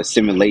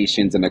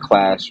simulations in the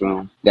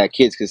classroom, that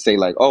kids can say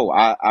like, oh,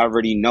 I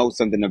already know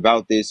something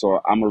about this,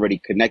 or I'm already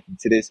connected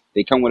to this.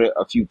 They come with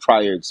a few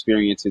prior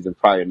experiences and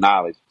prior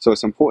knowledge. So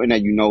it's important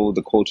that you know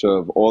the culture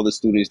of all the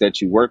students that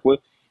you work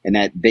with, and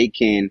that they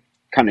can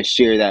kind of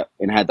share that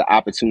and have the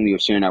opportunity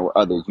of sharing that with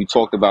others. You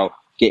talked about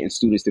getting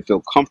students to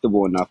feel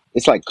comfortable enough.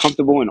 It's like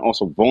comfortable and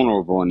also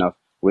vulnerable enough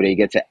where they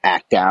get to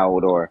act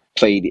out or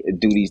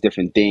do these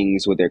different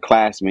things with their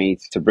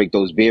classmates to break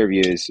those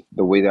barriers.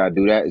 The way that I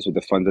do that is with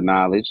the fund of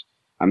knowledge.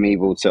 I'm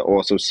able to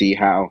also see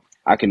how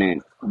I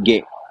can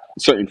get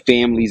certain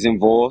families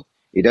involved.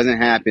 It doesn't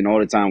happen all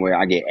the time where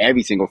I get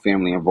every single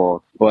family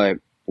involved, but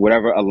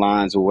whatever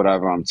aligns with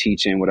whatever I'm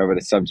teaching, whatever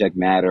the subject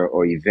matter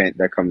or event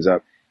that comes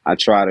up, I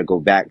try to go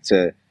back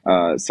to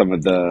some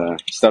of the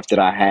stuff that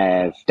I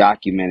have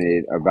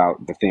documented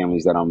about the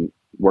families that I'm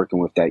working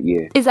with that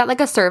year. Is that like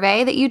a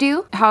survey that you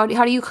do? How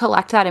do you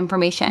collect that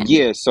information?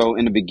 Yeah, so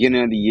in the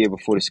beginning of the year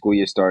before the school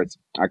year starts,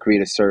 I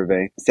create a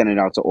survey, send it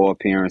out to all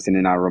parents, and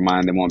then I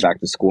remind them on back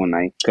to school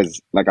night. Because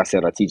like I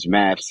said, I teach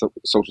math,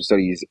 social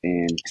studies,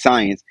 and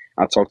science.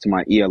 I'll talk to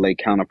my ELA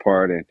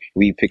counterpart and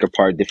we pick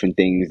apart different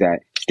things that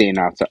stand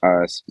out to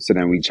us. So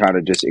then we try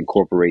to just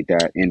incorporate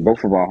that in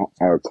both of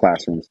our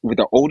classrooms. With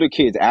the older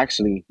kids,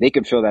 actually, they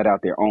can fill that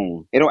out their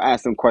own. It'll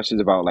ask them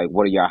questions about like,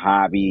 what are your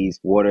hobbies?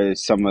 What are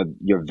some of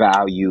your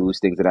values?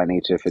 Things of that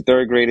nature. For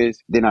third graders,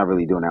 they're not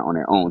really doing that on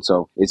their own.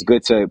 So it's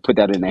good to put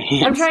that in their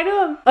hands. I'm trying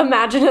to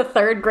imagine a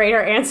third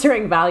grader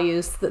answering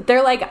values.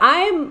 They're like,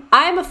 I'm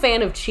a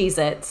fan of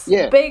Cheez-Its.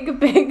 Yeah. Big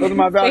Those are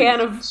my values.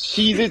 fan of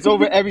Cheez-Its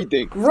over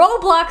everything.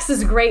 Roblox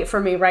is great for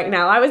me right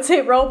now. I would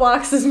say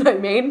Roblox is my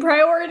main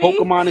priority.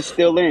 Pokemon is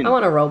still in. I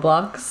want a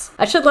Roblox.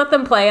 I should let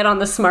them play it on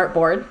the smart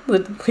board, the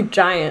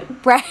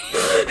giant. Right.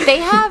 They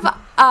have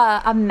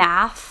a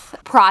math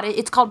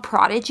it's called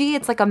Prodigy.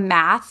 It's like a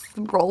math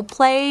role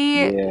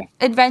play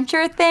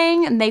adventure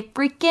thing, and they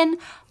freaking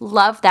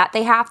love that.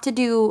 They have to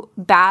do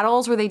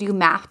battles where they do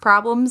math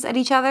problems at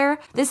each other.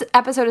 This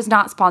episode is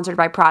not sponsored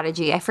by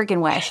Prodigy. I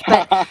freaking wish,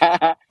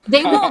 but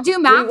they won't do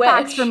math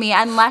facts for me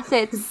unless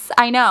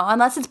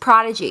it's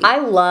Prodigy. I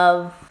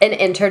love an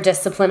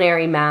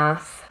interdisciplinary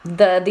math.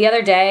 The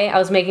other day, I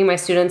was making my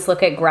students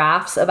look at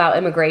graphs about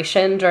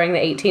immigration during the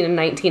 18 and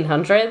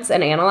 1900s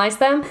and analyze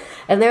them.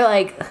 And they were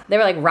like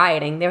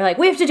rioting. They were like,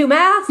 we have to do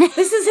math?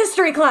 This is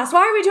history class.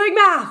 Why are we doing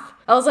math?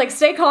 I was like,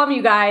 stay calm,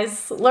 you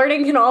guys.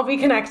 Learning can all be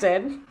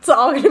connected. It's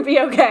all going to be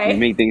okay. You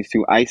make things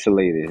too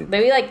isolated.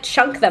 They like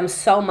chunk them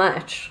so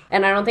much.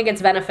 And I don't think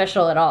it's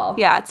beneficial at all.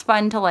 Yeah, it's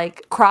fun to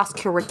like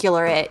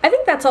cross-curricular it. I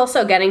think that's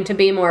also getting to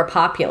be more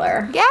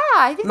popular. Yeah,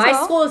 I think My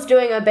school is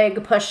doing a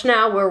big push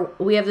now where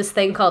we have this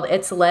thing called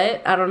It's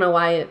Lit. I don't know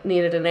why it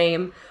needed a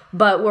name.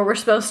 But where we're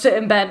supposed to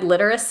embed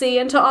literacy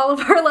into all of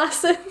our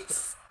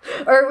lessons.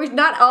 Or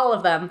not all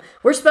of them.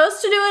 We're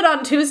supposed to do it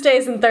on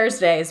Tuesdays and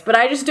Thursdays, but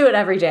I just do it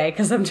every day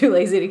because I'm too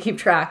lazy to keep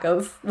track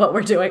of what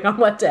we're doing on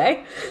what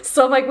day.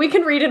 So I'm like, we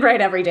can read and write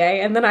every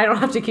day, and then I don't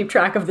have to keep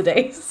track of the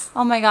days.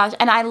 Oh my gosh.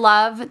 And I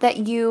love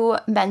that you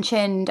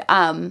mentioned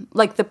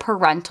like the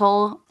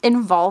parental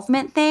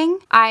involvement thing.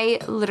 I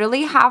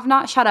literally have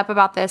not shut up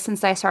about this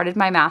since I started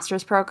my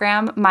master's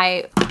program.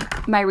 My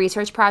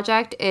research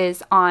project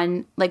is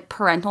on like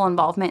parental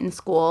involvement in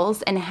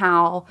schools and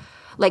how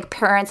like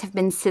parents have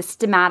been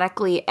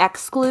systematically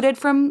excluded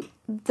from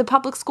the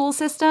public school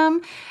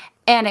system.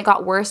 And it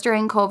got worse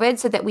during COVID,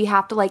 so that we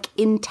have to like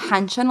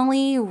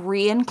intentionally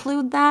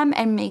re-include them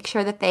and make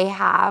sure that they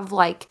have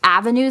like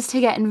avenues to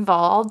get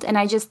involved. And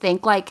I just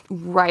think like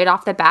right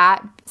off the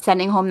bat,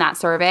 sending home that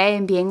survey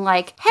and being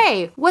like,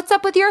 hey, what's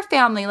up with your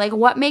family? Like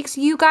what makes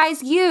you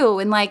guys you?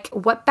 And like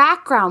what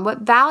background, what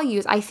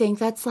values? I think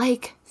that's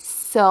like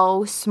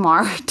so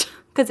smart.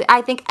 Because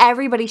I think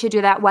everybody should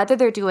do that, whether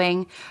they're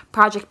doing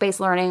project-based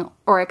learning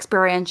or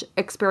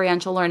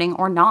experiential learning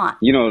or not.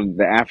 You know,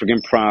 the African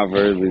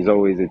proverb is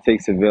always, it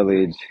takes a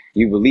village.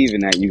 You believe in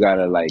that, you got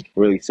to like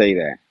really say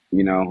that.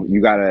 You know,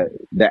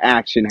 the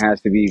action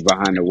has to be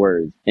behind the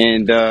words.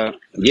 And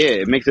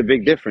it makes a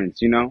big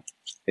difference, you know.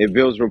 It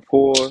builds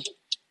rapport,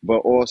 but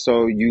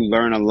also you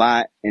learn a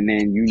lot, and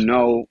then you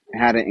know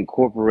how to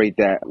incorporate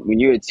that. When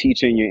you're a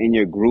teacher and you're in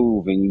your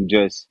groove and you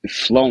just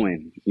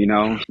flowing, you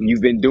know,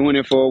 you've been doing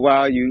it for a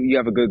while, you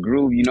have a good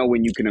groove, you know,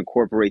 when you can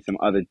incorporate some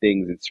other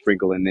things and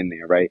sprinkle it in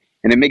there, right?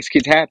 And it makes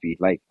kids happy.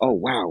 Like, oh,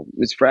 wow,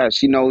 Miss Frash,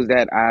 she knows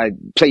that I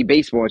play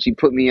baseball and she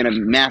put me in a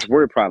math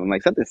word problem.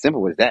 Like something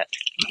simple as that.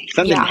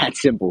 Something that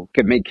simple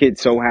could make kids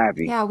so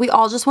happy. Yeah, we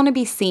all just want to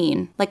be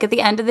seen. Like at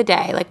the end of the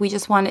day, like we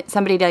just want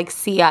somebody to like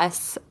see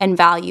us and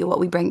value what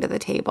we bring to the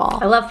table.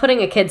 I love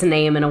putting a kid's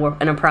name in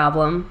a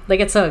problem. They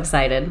get so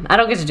excited. I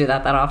don't get to do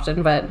that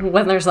often, but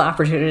when there's the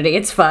opportunity,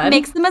 it's fun.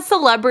 Makes them a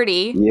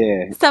celebrity.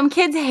 Yeah. Some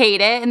kids hate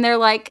it and they're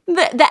like,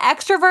 the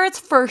extroverts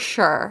for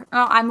sure.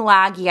 Oh, I'm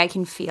laggy. I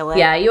can feel it.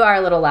 Yeah, you are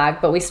a little lag,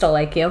 but we still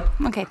like you.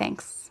 Okay,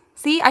 thanks.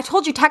 See, I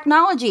told you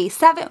technology.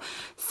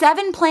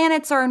 Seven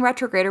planets are in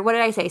retrograde, or what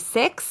did I say?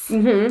 6?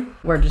 Mm-hmm.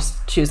 We're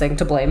just choosing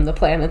to blame the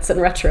planets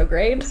in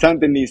retrograde.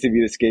 Something needs to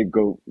be the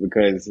scapegoat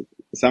because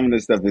some of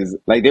this stuff is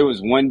like, there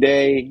was one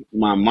day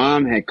my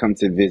mom had come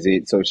to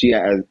visit, so she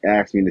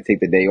asked me to take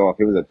the day off.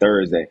 It was a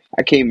Thursday.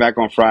 I came back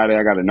on Friday.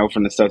 I got a note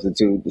from the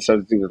substitute. The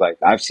substitute was like,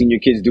 I've seen your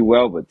kids do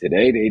well, but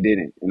today they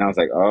didn't. And I was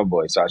like, oh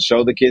boy. So I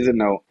showed the kids a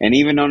note. And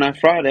even on that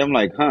Friday, I'm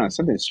like,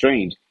 something's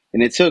strange.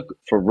 And it took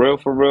for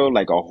real,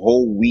 like a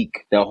whole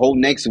week. The whole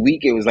next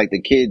week, it was like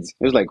the kids,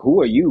 it was like,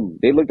 who are you?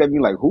 They looked at me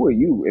like, who are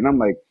you? And I'm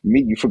like,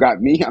 me, you forgot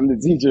me? I'm the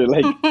teacher.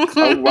 Like,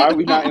 why are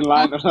we not in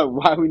line?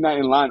 Why are we not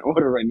in line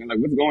order right now? Like,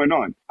 what's going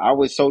on? I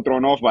was so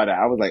thrown off by that.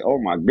 I was like, oh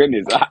my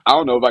goodness, I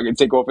don't know if I can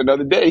take off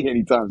another day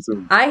anytime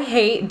soon. I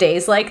hate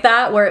days like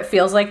that where it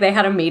feels like they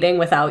had a meeting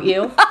without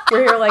you.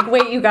 Where you're like,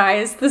 wait, you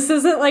guys, this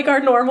isn't like our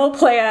normal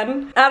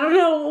plan. I don't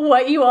know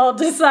what you all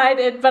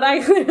decided, but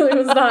I clearly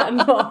was not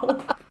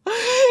involved.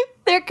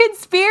 They're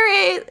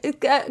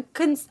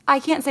I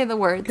can't say the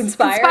words.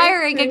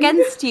 Conspiring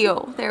against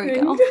you. There we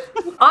go.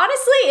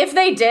 Honestly, if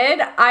they did,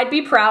 I'd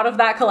be proud of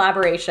that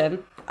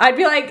collaboration. I'd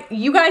be like,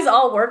 you guys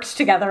all worked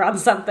together on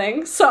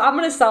something, so I'm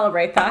going to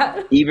celebrate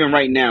that. Even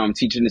right now, I'm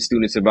teaching the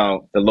students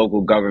about the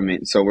local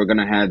government. So we're going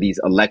to have these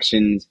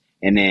elections,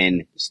 and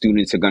then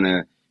students are going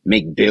to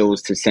make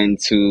bills to send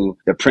to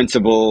the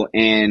principal.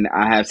 And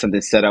I have something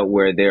set up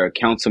where there are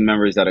council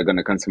members that are going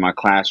to come to my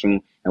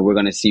classroom, and we're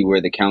going to see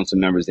where the council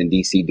members in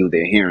DC do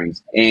their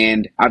hearings.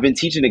 And I've been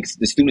teaching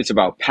the students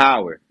about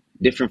power,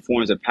 different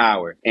forms of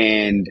power.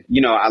 And,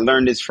 you know, I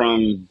learned this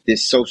from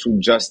this social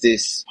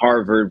justice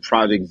Harvard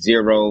Project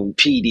Zero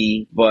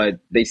PD, but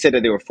they said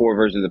that there were 4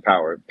 versions of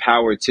power: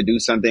 power to do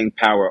something,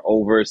 power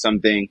over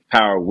something,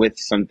 power with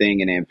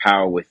something, and then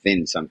power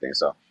within something.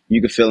 So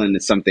you could fill in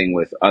something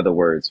with other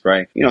words,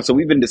 right? You know, so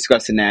we've been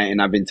discussing that,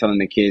 and I've been telling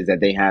the kids that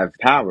they have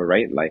power,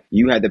 right? Like,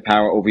 you have the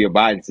power over your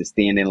body to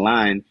stand in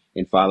line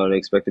and follow the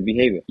expected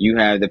behavior. You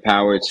have the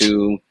power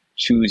to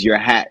choose your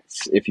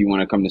hats if you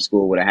want to come to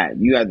school with a hat.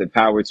 You have the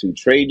power to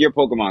trade your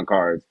Pokemon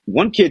cards.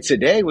 One kid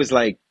today was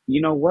like,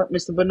 you know what,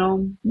 Mr.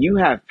 Bonhomme? You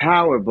have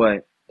power,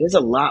 but there's a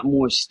lot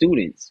more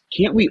students.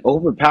 Can't we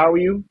overpower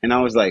you? And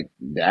I was like,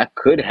 that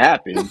could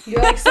happen.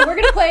 You're like, so we're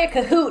going to play a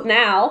Kahoot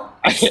now.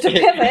 Just to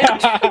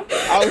pivot.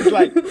 I was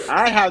like,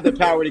 I have the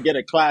power to get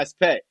a class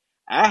pet.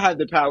 I have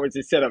the power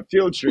to set up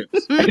field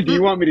trips. Do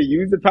you want me to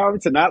use the power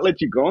to not let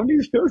you go on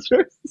these field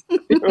trips?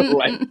 They were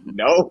like,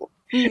 no.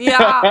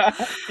 Yeah.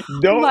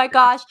 Oh my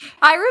gosh.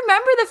 I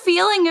remember the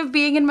feeling of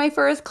being in my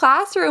first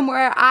classroom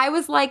where I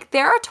was like,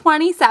 there are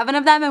 27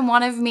 of them and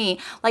one of me.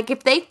 Like,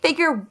 if they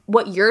figure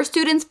what your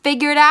students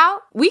figured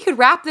out, we could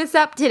wrap this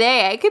up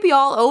today. It could be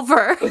all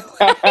over.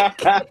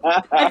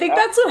 I think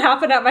that's what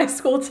happened at my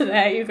school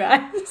today, you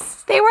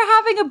guys. They were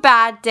having a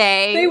bad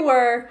day. They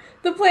were.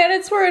 The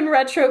planets were in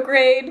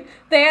retrograde.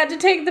 They had to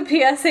take the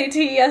PSAT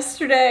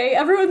yesterday.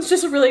 Everyone's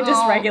just really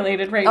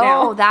dysregulated right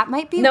now. Oh, that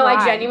might be No, why.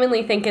 I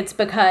genuinely think it's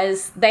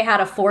because they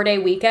had a 4-day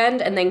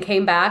weekend and then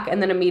came back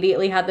and then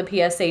immediately had the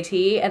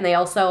PSAT, and they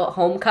also,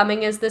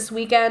 homecoming is this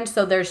weekend,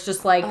 so there's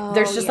just like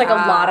like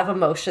a lot of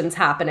emotions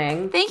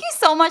happening. Thank you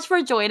so much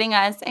for joining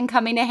us and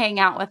coming to hang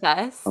out with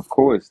us. Of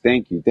course.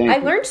 Thank you. I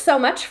learned so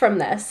much from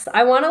this.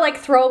 I want to like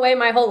throw away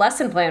my whole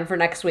lesson plan for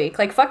next week.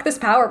 Like, fuck this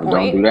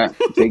PowerPoint. Don't do that.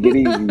 Take it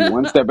easy.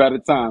 One step at a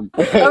time.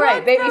 All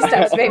right, baby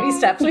steps, baby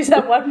steps. We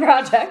said one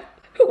project.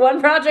 One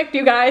project,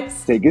 you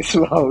guys. Take it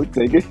slow.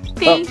 Take it slow.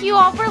 Thank you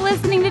all for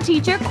listening to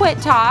Teacher Quit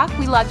Talk.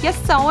 We love you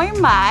so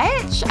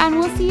much, and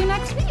we'll see you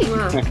next week.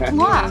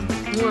 Mwah.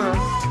 Mwah.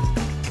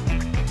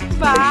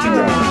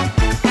 Bye.